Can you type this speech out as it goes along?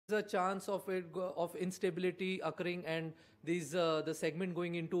a chance of of instability occurring and these the segment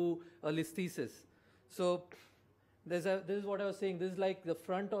going into listhesis. So this is what I was saying. This is like the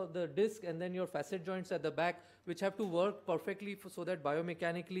front of the disc and then your facet joints at the back, which have to work perfectly so that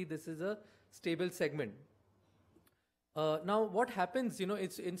biomechanically this is a stable segment. Now what happens,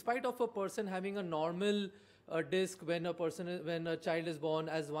 it's in spite of a person having a normal disc when a child is born,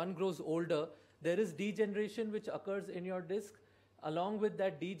 as one grows older, there is degeneration which occurs in your disc. Along with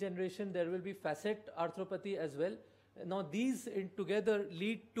that degeneration, there will be facet arthropathy as well. Now these together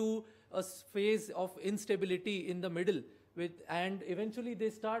lead to a phase of instability in the middle, and eventually they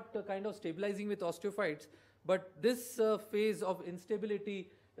start kind of stabilizing with osteophytes. But this phase of instability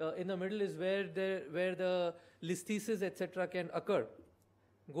in the middle is where the listhesis etc. can occur.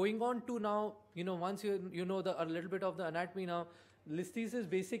 Going on to now, once you know a little bit of the anatomy now, listhesis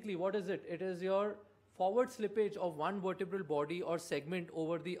basically what is it? It is your forward slippage of one vertebral body or segment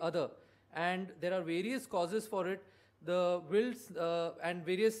over the other, and there are various causes for it. The Wills and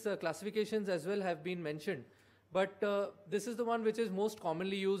various classifications as well have been mentioned, but this is the one which is most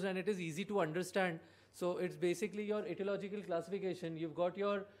commonly used and it is easy to understand. So it's basically your etiological classification. You've got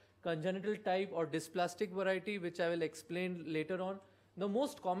your congenital type or dysplastic variety, which I will explain later on. The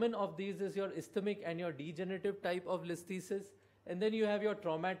most common of these is your ischemic and your degenerative type of listhesis. And then you have your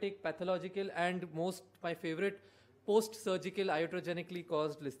traumatic, pathological, and my favorite, post-surgical iatrogenically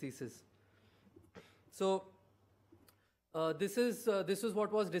caused listhesis. So this is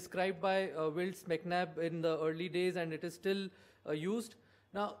what was described by Wills McNabb in the early days, and it is still used.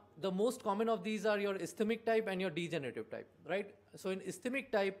 Now, the most common of these are your ischemic type and your degenerative type, right? So in ischemic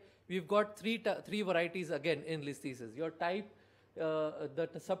type, we've got three varieties again in listhesis. Your type, the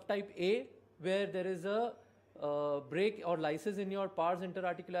subtype A, where there is a break or lysis in your pars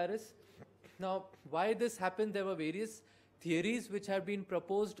interarticularis. Now, why this happened? There were various theories which have been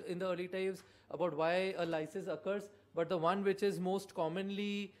proposed in the early times about why a lysis occurs, but the one which is most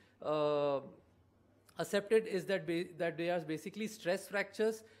commonly accepted is that they are basically stress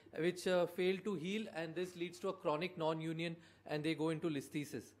fractures which fail to heal, and this leads to a chronic non-union and they go into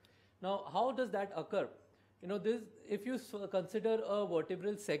listhesis. Now, how does that occur? If you consider a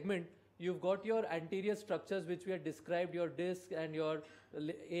vertebral segment, you've got your anterior structures which we had described, your disc and your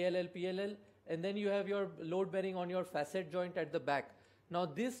ALL, PLL, and then you have your load bearing on your facet joint at the back. Now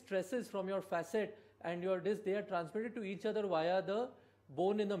these stresses from your facet and your disc, they are transmitted to each other via the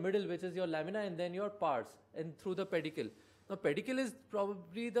bone in the middle, which is your lamina, and then your pars, and through the pedicle. Now pedicle is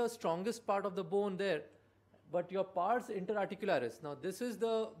probably the strongest part of the bone there, but your pars interarticularis, now this is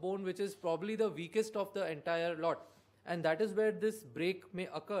the bone which is probably the weakest of the entire lot, and that is where this break may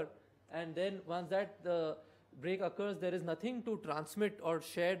occur. And then once that the break occurs, there is nothing to transmit or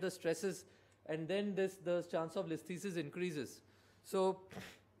share the stresses, and then the chance of listhesis increases. So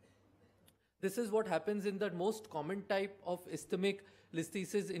this is what happens in the most common type of ischemic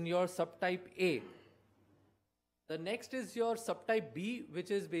listhesis in your subtype A. The next is your subtype B,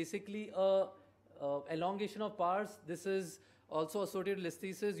 which is basically a elongation of pars. This is also associated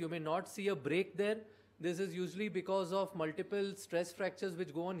listhesis. You may not see a break there. This is usually because of multiple stress fractures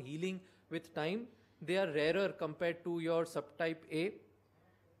which go on healing with time. They are rarer compared to your subtype A.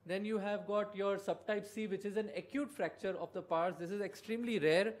 Then you have got your subtype C, which is an acute fracture of the pars. This is extremely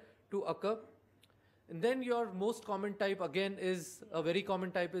rare to occur. And then your most common type, again, is a very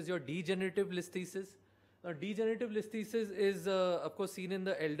common type, is your degenerative listhesis. Now, degenerative listhesis is, of course, seen in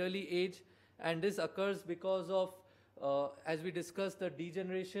the elderly age, and this occurs because of, as we discussed, the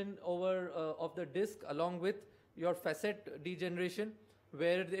degeneration of the disc along with your facet degeneration,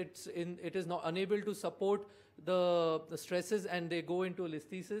 where it is not unable to support the stresses and they go into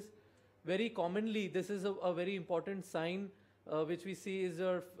listhesis. Very commonly, this is a very important sign which we see is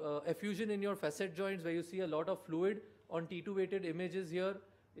your effusion in your facet joints, where you see a lot of fluid on T2 weighted images here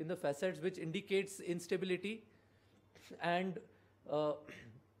in the facets, which indicates instability. And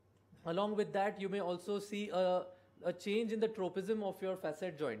along with that, you may also see a change in the tropism of your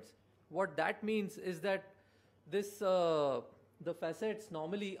facet joints. What that means is that this the facets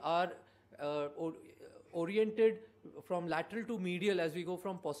normally are oriented from lateral to medial as we go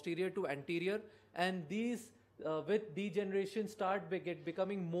from posterior to anterior, and these with degeneration start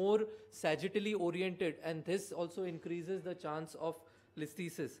becoming more sagittally oriented, and this also increases the chance of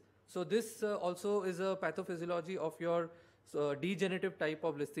listhesis. So this also is a pathophysiology of your degenerative type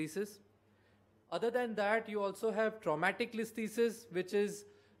of listhesis. Other than that, you also have traumatic listhesis, which is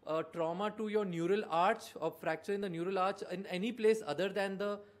trauma to your neural arch or fracture in the neural arch in any place other than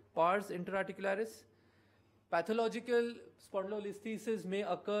the pars interarticularis. Pathological spondylolisthesis may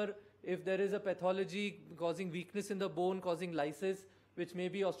occur if there is a pathology causing weakness in the bone, causing lysis, which may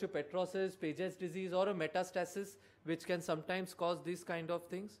be osteopetrosis, Paget's disease, or a metastasis, which can sometimes cause these kind of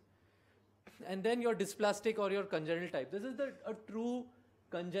things. And then your dysplastic or your congenital type. This is a true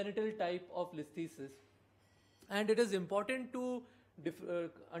congenital type of listhesis. And it is important to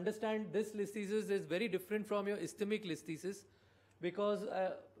understand this listhesis is very different from your ischemic listhesis,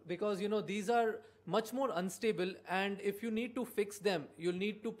 because you know, these are much more unstable, and if you need to fix them, you'll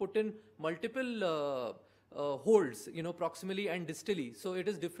need to put in multiple holds, you know, proximally and distally. So it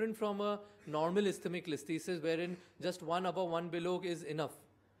is different from a normal ischemic listhesis, wherein just one above, one below is enough.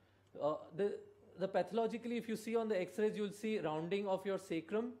 The pathologically, if you see on the X-rays, you'll see rounding of your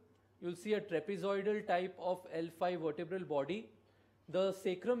sacrum. You'll see a trapezoidal type of L5 vertebral body. The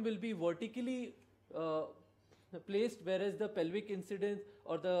sacrum will be vertically placed, whereas the pelvic incidence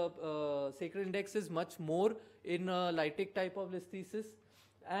or the sacral index is much more in a lytic type of listhesis.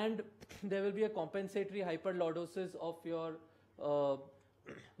 And there will be a compensatory hyperlordosis of your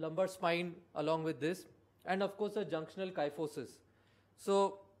lumbar spine along with this. And of course, a junctional kyphosis.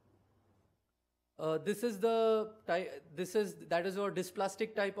 So this is that is your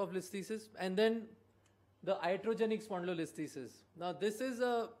dysplastic type of listhesis. And then the iatrogenic spondylolisthesis. Now this is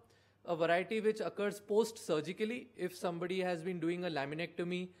a variety which occurs post-surgically. If somebody has been doing a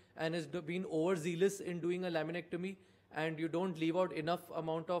laminectomy and has been overzealous in doing a laminectomy, and you don't leave out enough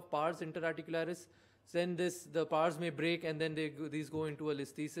amount of pars interarticularis, then the pars may break, and then these go into a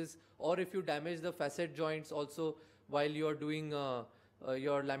listhesis. Or if you damage the facet joints also while you are doing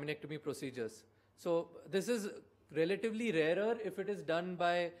your laminectomy procedures. So this is relatively rarer if it is done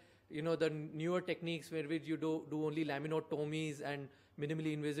by, you know, the newer techniques where which you do only laminotomies and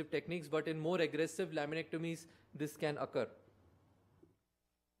minimally invasive techniques, but in more aggressive laminectomies, this can occur.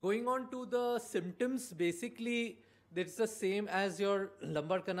 Going on to the symptoms, basically, it's the same as your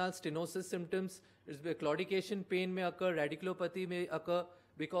lumbar canal stenosis symptoms. Claudication pain may occur, radiculopathy may occur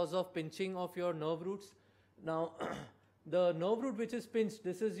because of pinching of your nerve roots. Now, the nerve root which is pinched,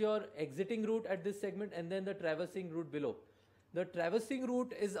 this is your exiting root at this segment, and then the traversing root below. The traversing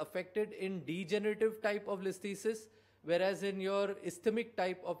root is affected in degenerative type of listhesis, whereas in your ischemic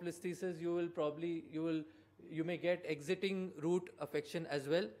type of listhesis, you may get exiting root affection as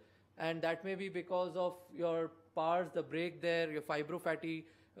well, and that may be because of your pars, the break there, your fibrofatty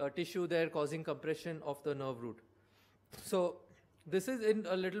tissue there causing compression of the nerve root. So this is in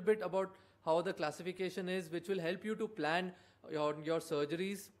a little bit about how the classification is, which will help you to plan your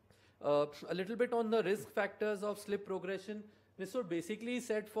surgeries. A little bit on the risk factors of slip progression. This was basically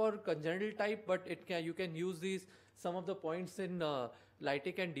said for congenital type, but you can use some of the points in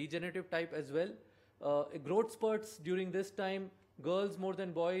lytic and degenerative type as well. Growth spurts during this time, girls more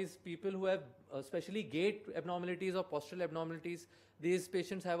than boys, people who have especially gait abnormalities or postural abnormalities, these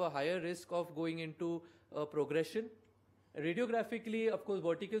patients have a higher risk of going into progression. Radiographically, of course,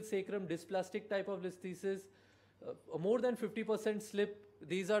 vertical sacrum, dysplastic type of listhesis, more than 50% slip.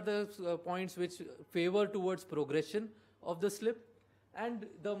 These are the points which favor towards progression of the slip. And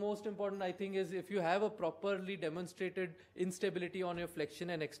the most important, I think, is if you have a properly demonstrated instability on your flexion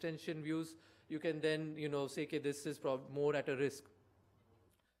and extension views, you can then, you know, say, okay, this is more at a risk.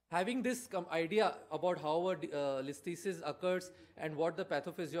 Having this idea about how a listhesis occurs and what the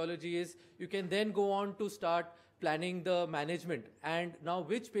pathophysiology is, you can then go on to start planning the management. And now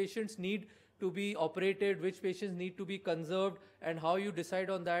which patients need to be operated, which patients need to be conserved, and how you decide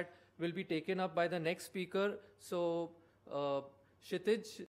on that will be taken up by the next speaker. So, Kshitij,